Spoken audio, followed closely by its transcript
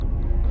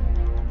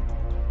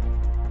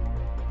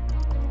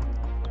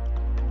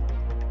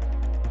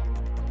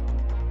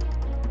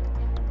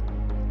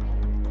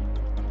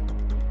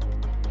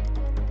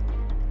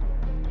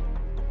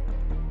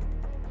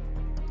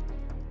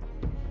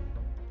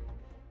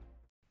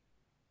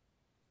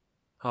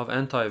How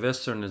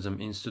Anti-Westernism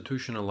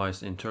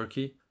Institutionalized in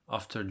Turkey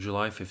After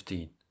July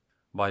 15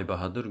 by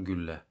Bahadır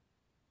Gülle.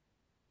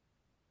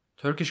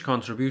 Turkish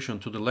contribution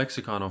to the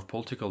lexicon of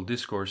political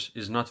discourse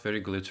is not very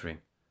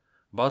glittering,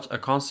 but a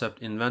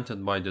concept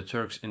invented by the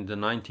Turks in the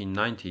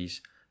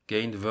 1990s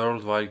gained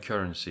worldwide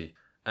currency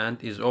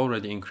and is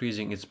already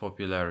increasing its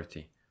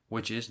popularity,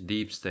 which is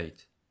deep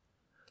state.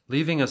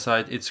 Leaving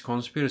aside its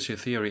conspiracy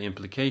theory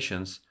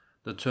implications,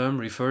 the term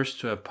refers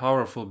to a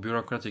powerful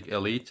bureaucratic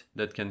elite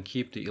that can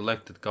keep the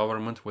elected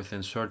government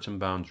within certain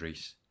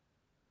boundaries.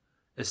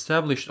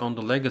 Established on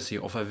the legacy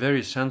of a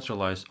very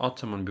centralized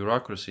Ottoman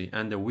bureaucracy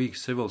and a weak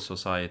civil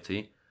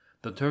society,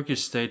 the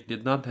Turkish state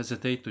did not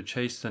hesitate to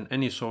chasten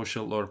any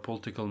social or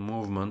political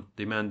movement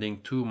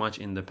demanding too much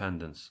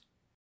independence.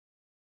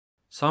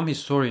 Some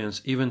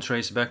historians even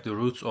trace back the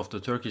roots of the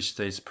Turkish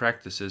state's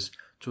practices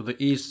to the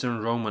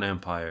Eastern Roman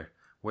Empire,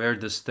 where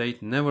the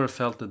state never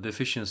felt the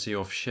deficiency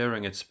of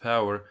sharing its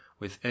power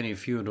with any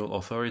feudal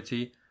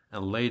authority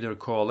and later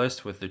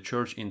coalesced with the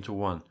church into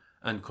one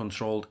and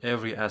controlled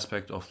every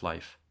aspect of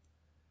life.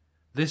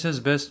 This is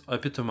best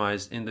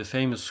epitomized in the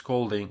famous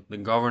scolding the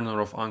governor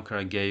of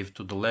Ankara gave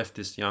to the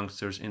leftist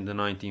youngsters in the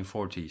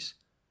 1940s.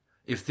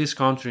 "If this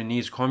country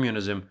needs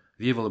communism,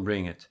 we will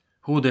bring it.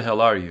 Who the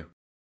hell are you?"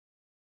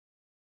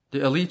 The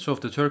elites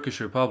of the Turkish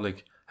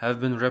Republic have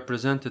been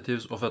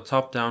representatives of a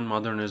top-down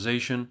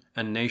modernization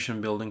and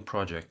nation-building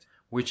project,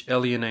 which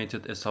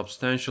alienated a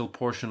substantial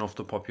portion of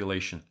the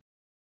population.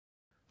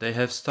 They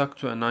have stuck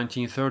to a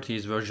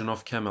 1930s version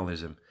of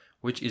Kemalism,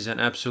 which is an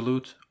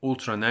absolute,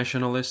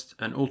 ultra-nationalist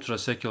and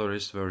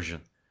ultra-secularist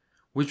version,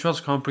 which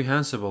was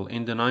comprehensible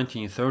in the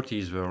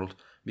 1930s world,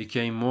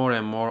 became more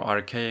and more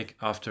archaic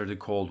after the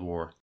Cold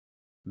War.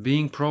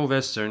 Being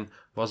pro-Western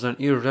was an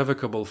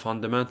irrevocable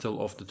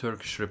fundamental of the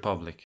Turkish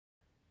Republic.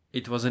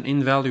 It was an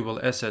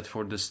invaluable asset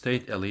for the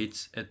state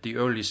elites at the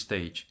early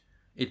stage.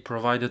 It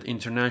provided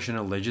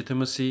international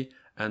legitimacy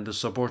and the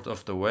support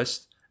of the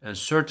West, and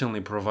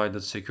certainly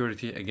provided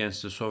security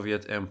against the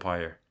Soviet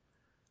Empire.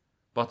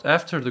 But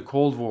after the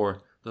Cold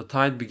War, the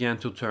tide began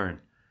to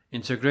turn.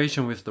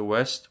 Integration with the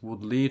West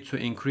would lead to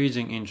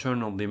increasing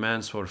internal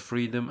demands for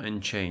freedom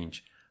and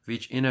change,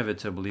 which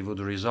inevitably would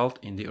result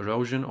in the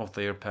erosion of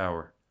their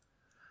power.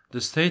 The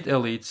state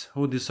elites,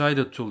 who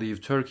decided to leave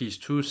Turkey's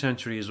 2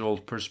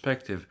 centuries-old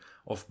perspective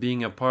of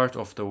being a part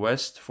of the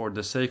West for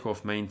the sake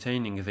of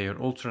maintaining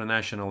their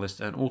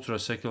ultra-nationalist and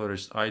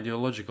ultra-secularist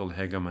ideological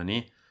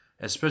hegemony,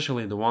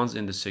 especially the ones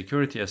in the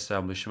security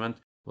establishment,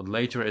 would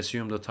later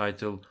assume the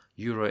title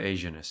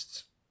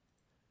Euro-Asianists.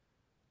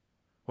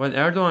 When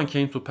Erdogan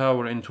came to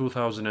power in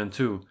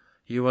 2002,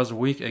 he was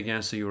weak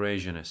against the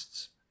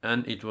Eurasianists,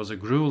 and it was a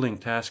grueling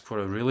task for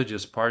a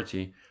religious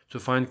party to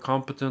find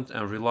competent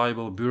and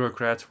reliable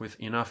bureaucrats with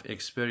enough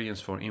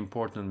experience for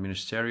important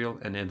ministerial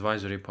and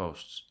advisory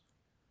posts.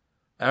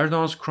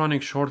 Erdogan's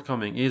chronic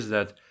shortcoming is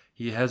that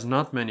he has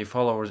not many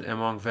followers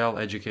among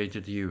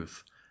well-educated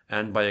youth,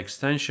 and by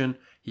extension,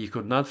 he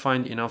could not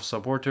find enough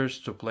supporters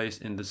to place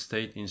in the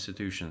state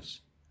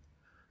institutions.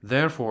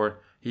 Therefore,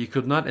 he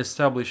could not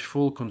establish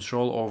full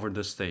control over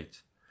the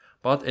state.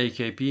 But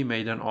AKP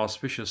made an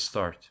auspicious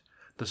start.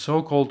 The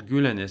so-called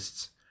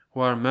Gülenists, who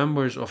are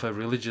members of a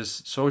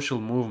religious social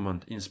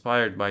movement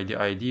inspired by the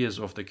ideas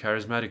of the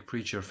charismatic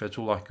preacher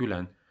Fethullah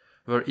Gülen,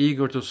 were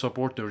eager to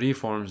support the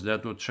reforms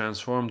that would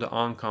transform the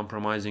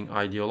uncompromising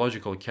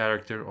ideological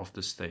character of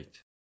the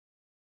state.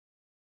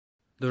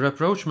 The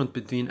rapprochement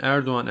between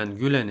Erdogan and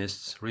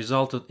Gülenists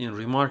resulted in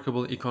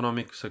remarkable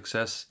economic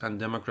success and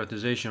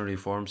democratization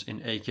reforms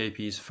in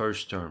AKP's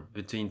first term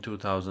between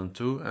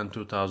 2002 and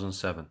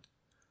 2007.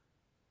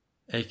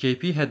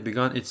 AKP had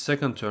begun its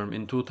second term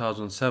in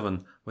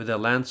 2007 with a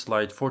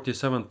landslide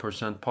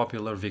 47%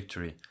 popular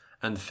victory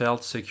and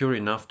felt secure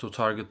enough to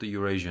target the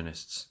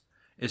Eurasianists.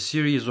 A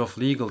series of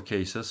legal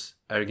cases,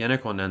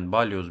 Ergenekon and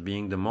Balyoz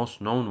being the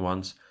most known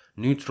ones,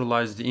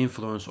 neutralized the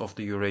influence of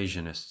the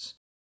Eurasianists.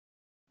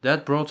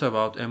 That brought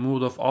about a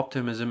mood of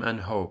optimism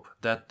and hope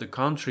that the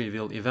country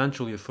will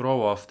eventually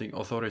throw off the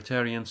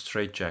authoritarian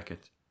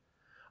straitjacket.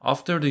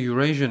 After the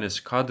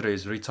Eurasianist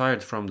cadres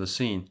retired from the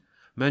scene,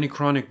 many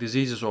chronic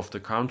diseases of the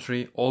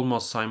country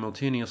almost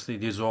simultaneously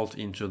dissolved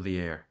into the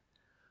air.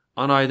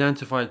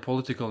 Unidentified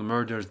political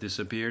murders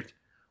disappeared,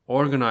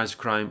 organized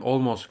crime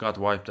almost got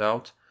wiped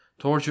out,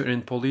 torture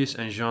in police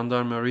and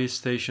gendarmerie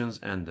stations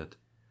ended.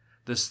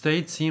 The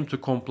state seemed to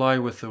comply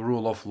with the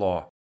rule of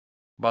law.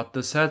 But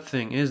the sad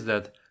thing is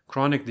that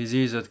chronic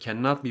diseases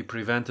cannot be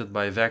prevented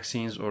by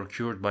vaccines or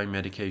cured by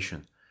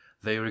medication.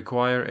 They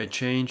require a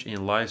change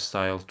in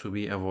lifestyle to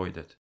be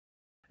avoided.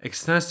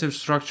 Extensive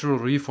structural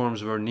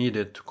reforms were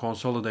needed to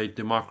consolidate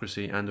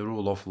democracy and the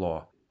rule of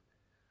law.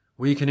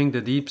 Weakening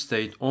the deep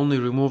state only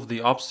removed the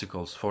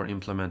obstacles for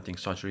implementing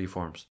such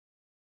reforms.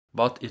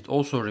 But it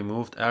also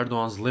removed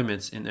Erdogan's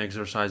limits in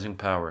exercising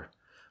power.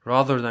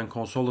 Rather than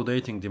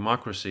consolidating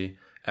democracy,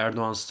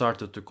 Erdogan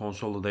started to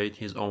consolidate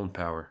his own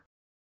power.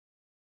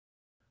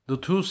 The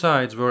two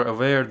sides were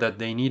aware that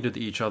they needed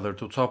each other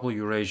to topple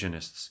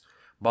Eurasianists,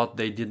 but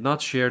they did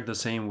not share the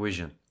same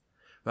vision.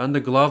 When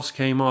the gloves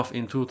came off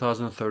in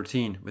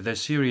 2013 with a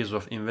series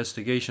of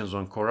investigations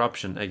on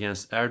corruption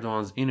against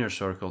Erdogan's inner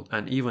circle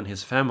and even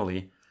his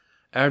family,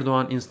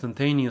 Erdogan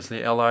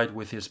instantaneously allied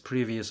with his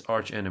previous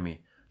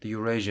archenemy, the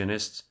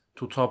Eurasianists,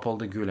 to topple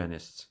the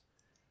Gülenists.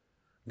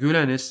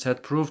 Gülenists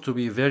had proved to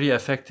be very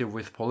effective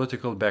with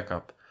political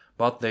backup,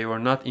 but they were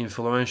not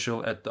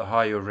influential at the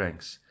higher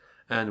ranks,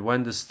 and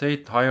when the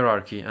state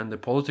hierarchy and the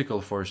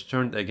political force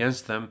turned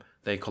against them,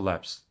 they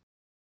collapsed.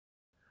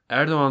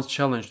 Erdogan's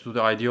challenge to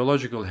the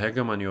ideological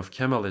hegemony of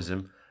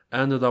Kemalism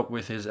ended up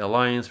with his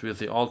alliance with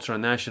the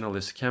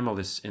ultra-nationalist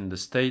Kemalists in the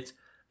state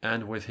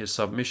and with his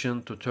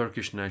submission to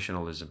Turkish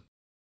nationalism.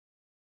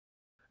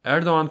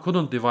 Erdogan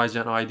couldn't devise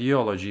an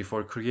ideology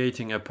for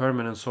creating a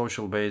permanent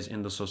social base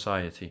in the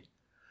society.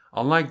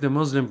 Unlike the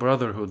Muslim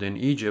Brotherhood in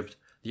Egypt,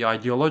 the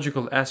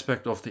ideological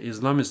aspect of the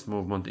Islamist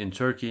movement in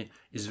Turkey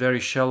is very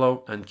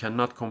shallow and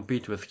cannot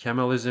compete with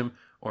Kemalism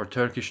or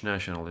Turkish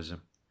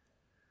nationalism.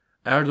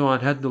 Erdogan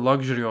had the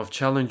luxury of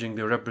challenging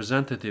the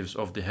representatives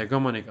of the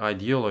hegemonic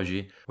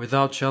ideology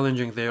without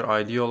challenging their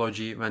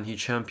ideology when he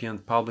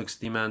championed public's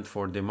demand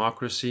for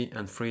democracy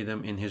and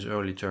freedom in his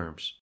early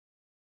terms.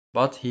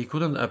 But he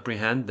couldn't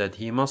apprehend that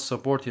he must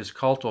support his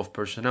cult of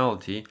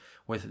personality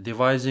with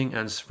devising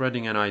and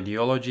spreading an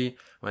ideology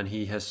when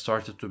he has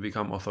started to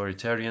become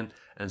authoritarian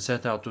and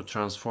set out to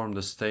transform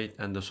the state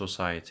and the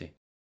society.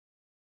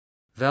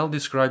 Well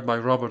described by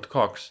Robert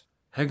Cox,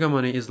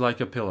 hegemony is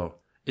like a pillow.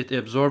 It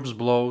absorbs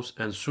blows,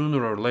 and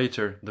sooner or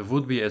later the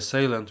would-be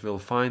assailant will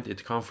find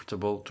it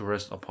comfortable to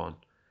rest upon.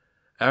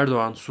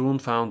 Erdogan soon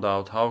found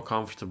out how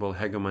comfortable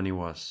hegemony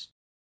was.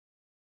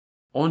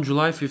 On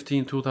July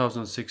 15,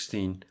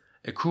 2016,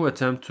 a coup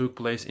attempt took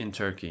place in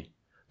Turkey.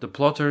 The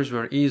plotters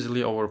were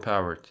easily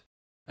overpowered.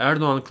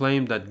 Erdogan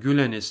claimed that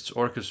Gülenists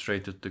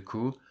orchestrated the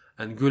coup,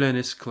 and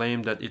Gülenists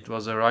claimed that it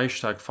was a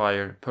Reichstag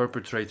fire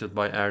perpetrated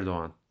by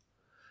Erdogan.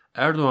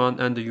 Erdogan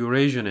and the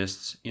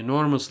Eurasianists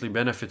enormously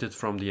benefited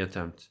from the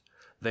attempt.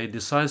 They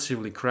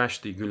decisively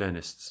crushed the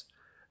Gülenists.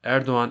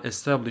 Erdogan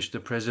established the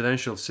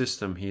presidential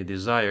system he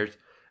desired,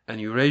 and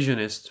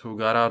Eurasianists who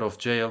got out of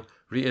jail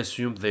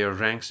reassumed their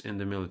ranks in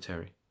the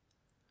military.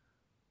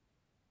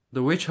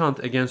 The witch hunt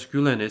against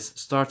Gülenists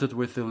started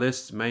with the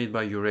lists made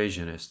by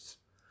Eurasianists.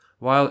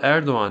 While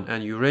Erdogan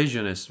and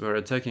Eurasianists were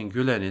attacking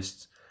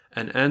Gülenists,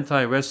 an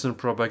anti-Western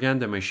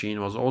propaganda machine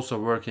was also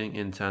working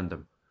in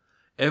tandem.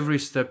 Every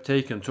step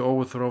taken to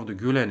overthrow the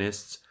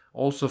Gülenists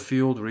also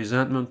fueled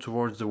resentment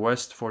towards the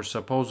West for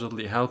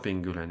supposedly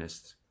helping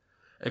Gülenists.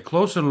 A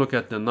closer look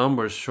at the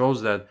numbers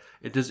shows that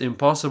it is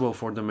impossible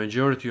for the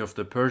majority of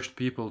the purged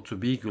people to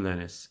be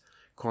Gülenists,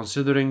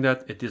 considering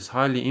that it is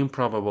highly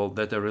improbable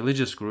that a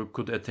religious group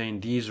could attain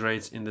these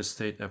rates in the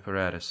state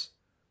apparatus.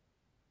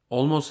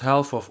 Almost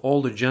half of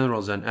all the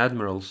generals and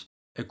admirals,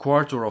 a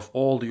quarter of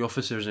all the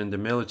officers in the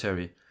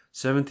military,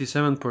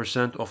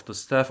 77% of the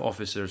staff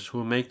officers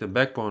who make the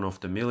backbone of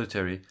the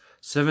military,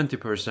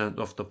 70%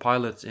 of the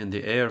pilots in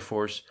the Air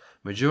Force,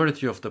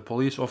 majority of the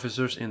police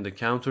officers in the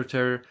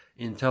counter-terror,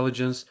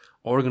 intelligence,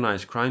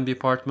 organized crime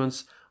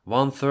departments,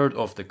 1/3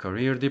 of the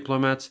career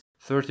diplomats,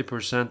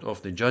 30%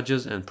 of the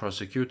judges and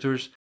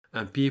prosecutors,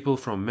 and people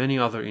from many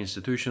other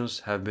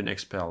institutions have been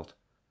expelled.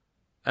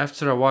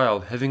 After a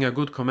while, having a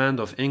good command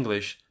of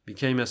English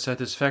became a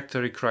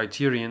satisfactory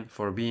criterion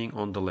for being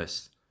on the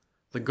list.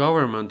 The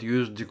government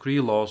used decree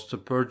laws to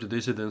purge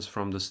dissidents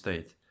from the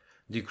state.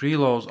 Decree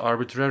laws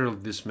arbitrarily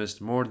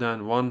dismissed more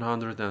than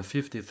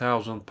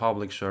 150,000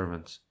 public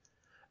servants.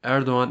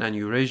 Erdogan and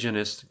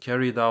Eurasianists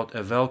carried out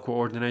a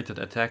well-coordinated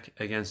attack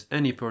against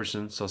any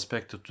person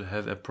suspected to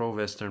have a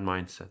pro-Western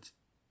mindset.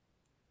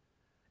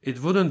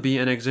 It wouldn't be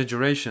an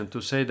exaggeration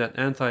to say that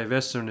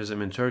anti-Westernism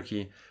in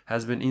Turkey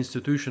has been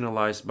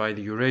institutionalized by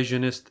the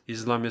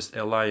Eurasianist-Islamist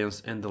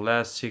alliance in the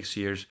last 6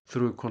 years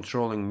through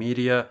controlling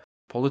media,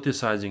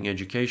 politicizing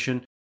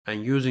education,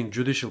 and using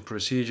judicial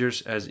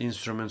procedures as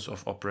instruments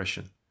of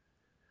oppression.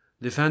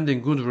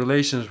 Defending good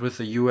relations with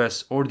the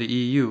US or the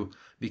EU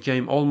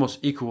became almost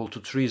equal to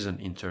treason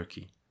in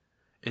Turkey.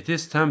 It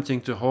is tempting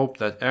to hope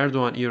that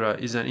Erdogan era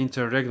is an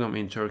interregnum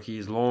in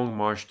Turkey's long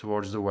march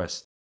towards the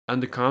West,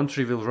 and the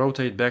country will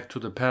rotate back to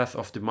the path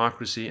of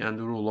democracy and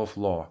the rule of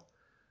law.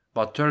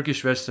 But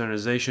Turkish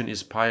westernization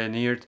is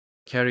pioneered,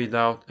 carried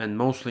out, and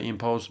mostly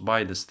imposed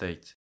by the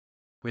state.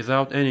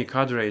 Without any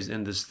cadres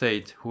in the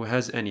state who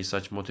has any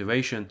such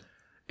motivation,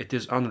 it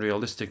is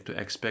unrealistic to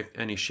expect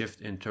any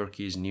shift in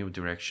Turkey's new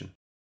direction.